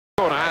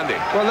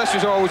Well, this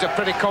was always a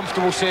pretty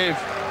comfortable save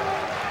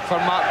for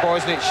Mark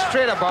Bosnich.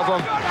 Straight above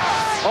him,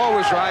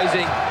 always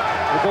rising.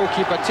 The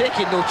goalkeeper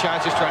taking no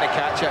chances trying to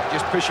catch it,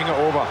 just pushing it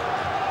over.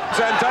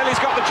 And Daly's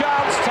got the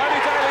chance, Tony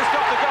Daly's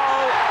got the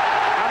goal,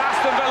 and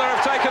Aston Villa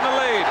have taken the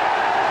lead.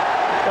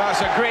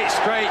 That's a great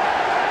strike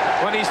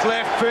on his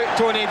left foot,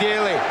 Tony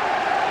Daly.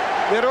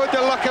 They rode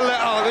the luck a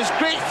little. It was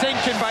great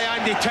thinking by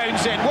Andy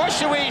Townsend. Watch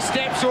the way he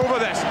steps over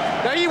this.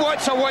 Now he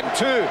wants a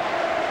 1-2.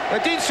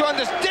 But Dean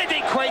Saunders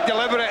didn't quite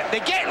deliver it. They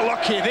get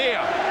lucky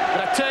there.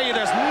 But I tell you,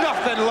 there's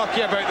nothing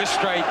lucky about the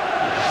strike.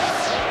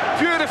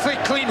 Beautifully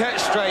clean hit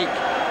strike.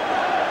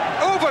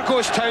 Over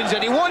goes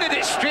Townsend. He wanted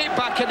it straight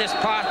back in his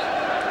path.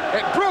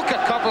 It broke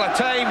a couple of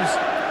times.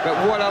 But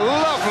what a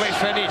lovely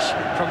finish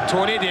from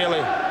Tony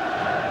Daly.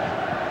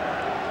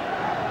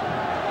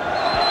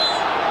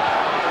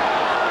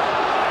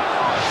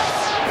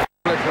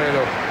 Play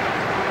though.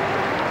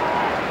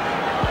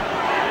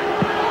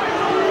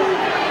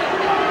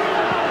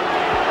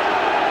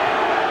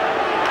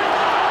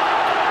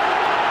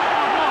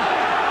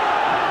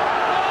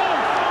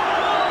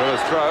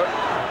 Villa's throw.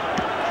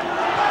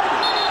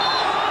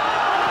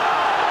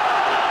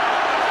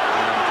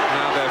 And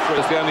now therefore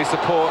is the only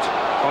support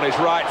on his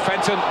right.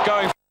 Fenton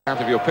going out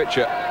of your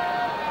picture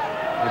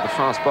with the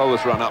fast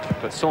bowler's run up,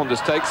 but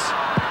Saunders takes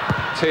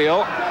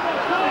Teal.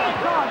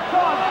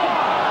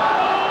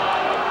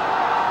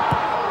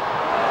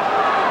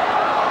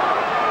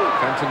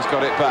 Fenton's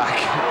got it back.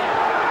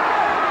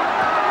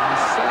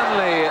 He's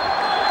certainly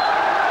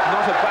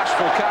not a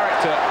bashful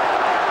character,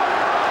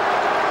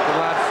 the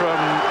lad from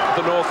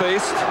the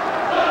northeast.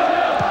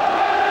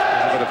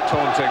 A bit of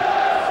taunting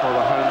for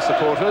the home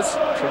supporters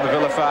from the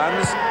Villa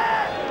fans.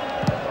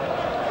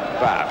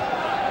 Bab,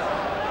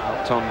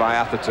 helped on by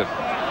Atherton.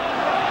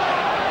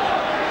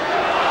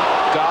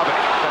 Derby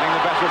getting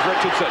the better of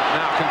Richardson.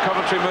 Now can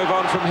Coventry move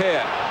on from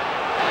here?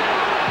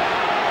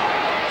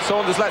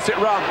 Saunders lets it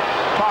run.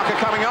 Parker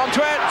coming onto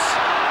it,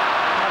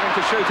 having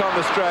to shoot on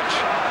the stretch.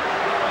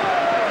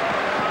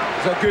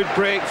 It's a good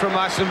break from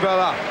Aston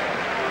Villa.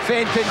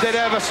 Fenton did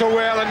ever so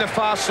well on the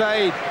far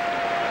side.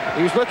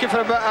 He was looking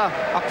for a bit of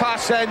a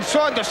pass in.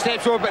 Saunders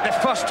steps over, but the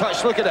first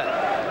touch, look at it.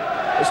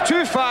 It's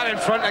too far in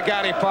front of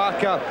Gary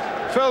Parker.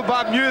 Phil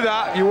Babb knew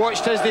that. You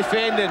watched his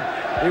defending.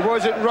 He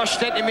wasn't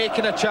rushed into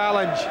making a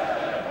challenge.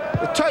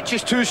 The touch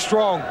is too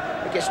strong.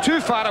 It gets too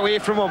far away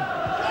from him,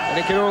 and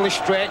he can only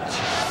stretch.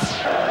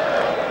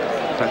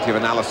 Plenty of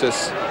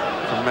analysis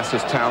from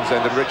Messrs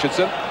Townsend and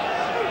Richardson.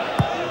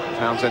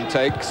 Townsend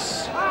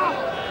takes.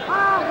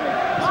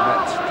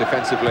 Met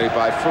defensively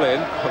by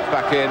Flynn. Put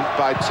back in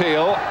by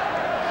Teal.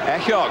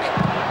 Echog.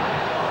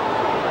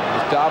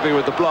 There's Derby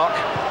with the block.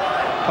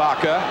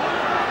 Parker.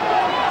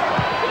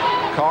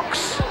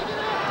 Cox.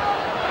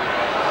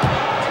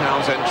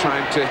 Townsend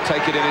trying to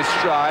take it in his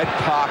stride.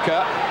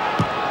 Parker.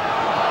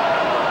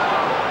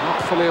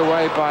 Not fully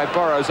away by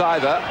Burrows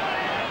either.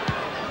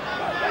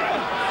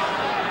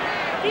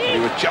 He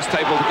was just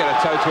able to get a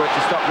toe to it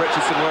to stop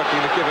Richardson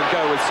working the give and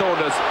go with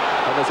Saunders.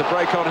 And there's a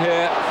break on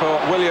here for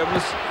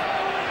Williams.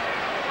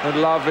 And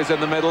Love is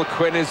in the middle.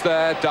 Quinn is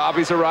there.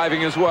 Derby's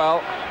arriving as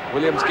well.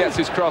 Williams gets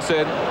his cross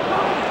in.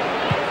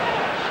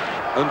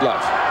 And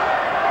Love.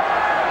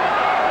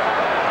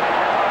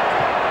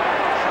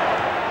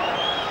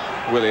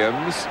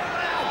 Williams.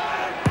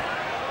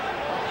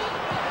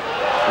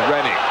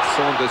 Rennie.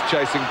 Saunders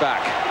chasing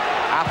back.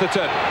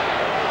 Atherton.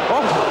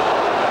 Oh!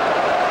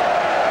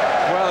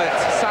 Well, it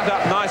sat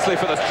up nicely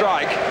for the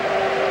strike.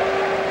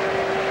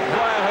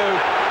 Player who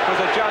was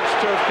adjudged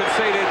to have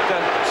conceded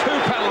 2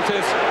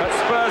 penalties at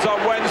Spurs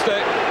on Wednesday.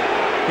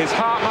 His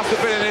heart must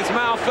have been in his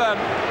mouth then.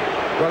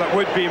 Well, it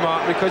would be,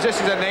 Mark, because this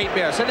is a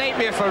nightmare. It's a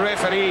nightmare for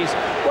referees.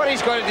 What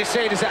he's got to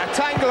decide, is it a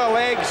tangle of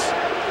legs,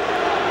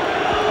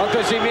 or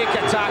does he make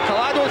a tackle?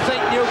 I don't think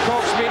Neil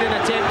Cox made an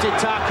attempt to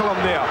tackle him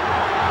there.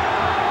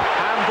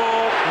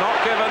 Handball, not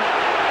given.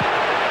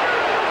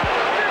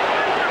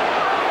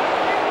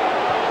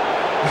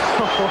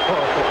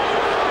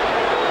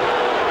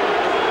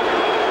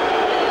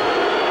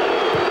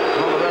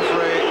 Well, the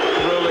referee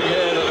ruling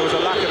here that there was a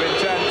lack of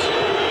intent.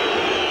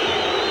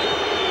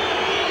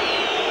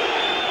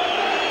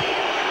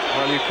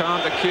 Well, you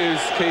can't accuse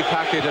Keith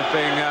Hackett of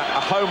being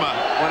a homer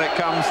when it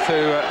comes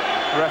to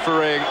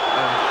refereeing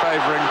and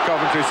favouring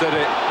Coventry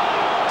City.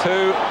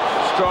 2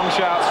 strong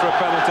shouts for a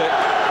penalty.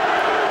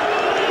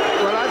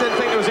 Well, I didn't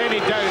think there was any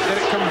doubt that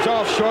it comes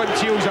off Sean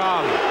Teal's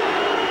arm.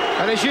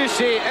 And as you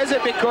say, is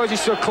it because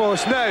he's so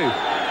close? Now,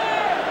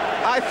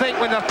 I think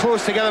when they're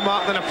close together,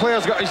 Mark, then a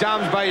player's got his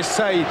arms by his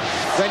side,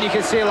 then you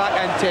can say lack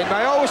of intent. But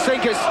I always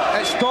think it's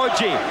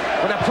dodgy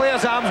when a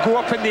player's arms go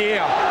up in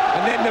the air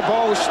and then the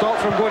ball is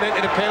stopped from going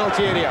into the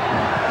penalty area.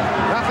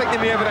 And I think they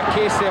may have a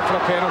case there for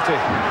a penalty.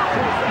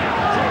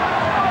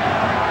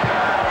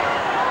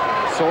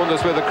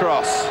 Saunders with a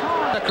cross.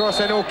 The cross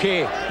in,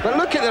 okay. But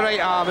look at the right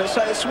arm,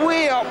 it's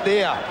way up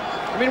there.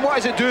 I mean, what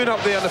is it doing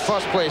up there in the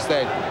first place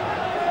then?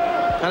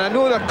 And I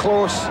know they're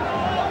close.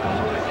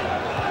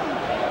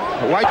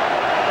 Why?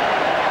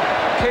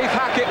 Keith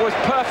Hackett was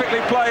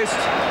perfectly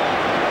placed.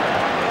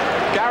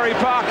 Gary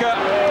Parker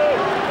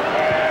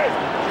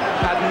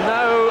had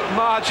no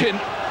margin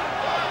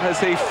as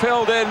he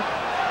filled in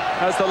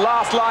as the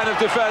last line of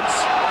defence,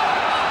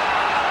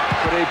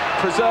 but he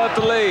preserved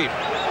the lead.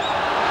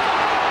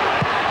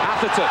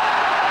 Atherton,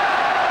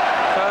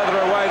 further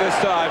away this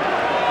time.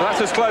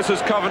 That's as close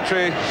as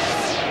Coventry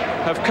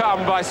have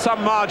come by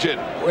some margin.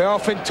 We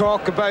often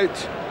talk about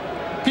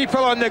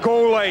people on the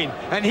goal line,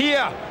 and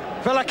here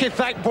Villa can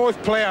thank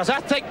both players.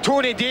 I think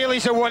Tony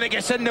Daly's the one that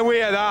gets in the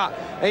way of that.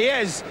 He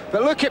is,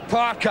 but look at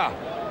Parker.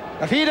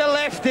 If he'd have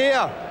left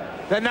there,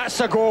 then that's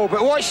a goal.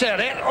 But watch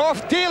there,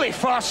 off Daly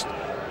first.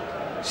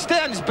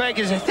 Stands big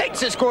as he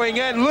thinks it's going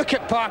in. Look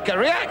at Parker,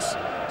 reacts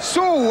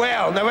so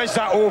well. Now is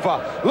that over?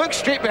 Look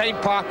straight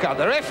behind Parker.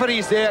 The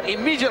referee's there,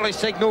 immediately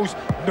signals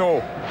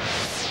no.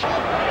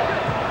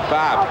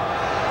 Bab.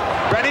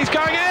 Rennie's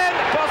going in.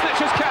 Bosnich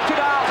has kept it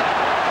out.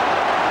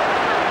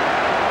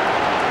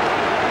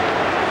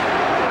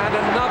 And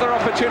another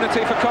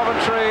opportunity for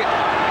Coventry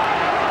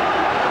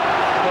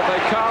that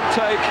they can't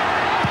take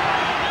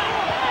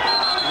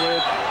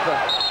with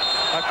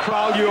a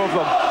value of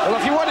them. Well,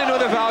 if you want to know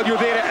the value,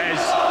 there it is.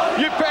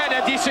 You put in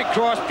a decent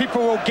cross,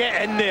 people will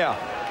get in there.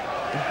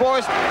 When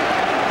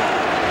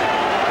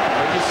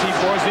you see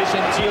Bosnich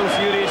and Teal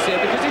furious there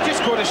because they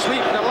just go to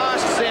sleep in the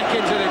last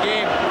seconds of the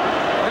game.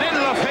 And then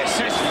Love hits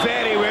this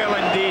very well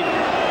indeed.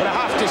 But I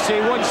have to say,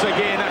 once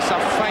again, that's a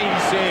fine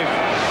save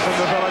from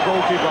the Villa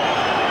goalkeeper.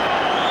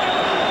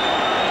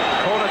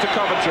 Corner to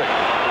Coventry.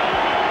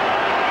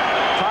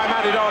 Time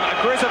added on.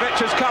 Grizovic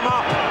has come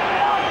up.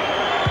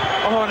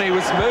 Oh, and he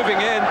was moving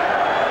in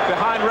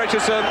behind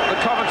Richardson. The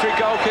Coventry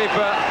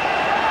goalkeeper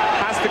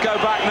has to go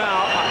back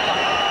now.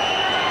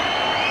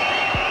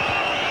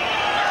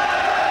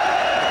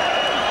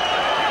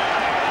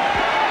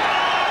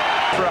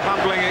 For a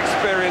humbling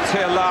experience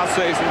here last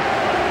season.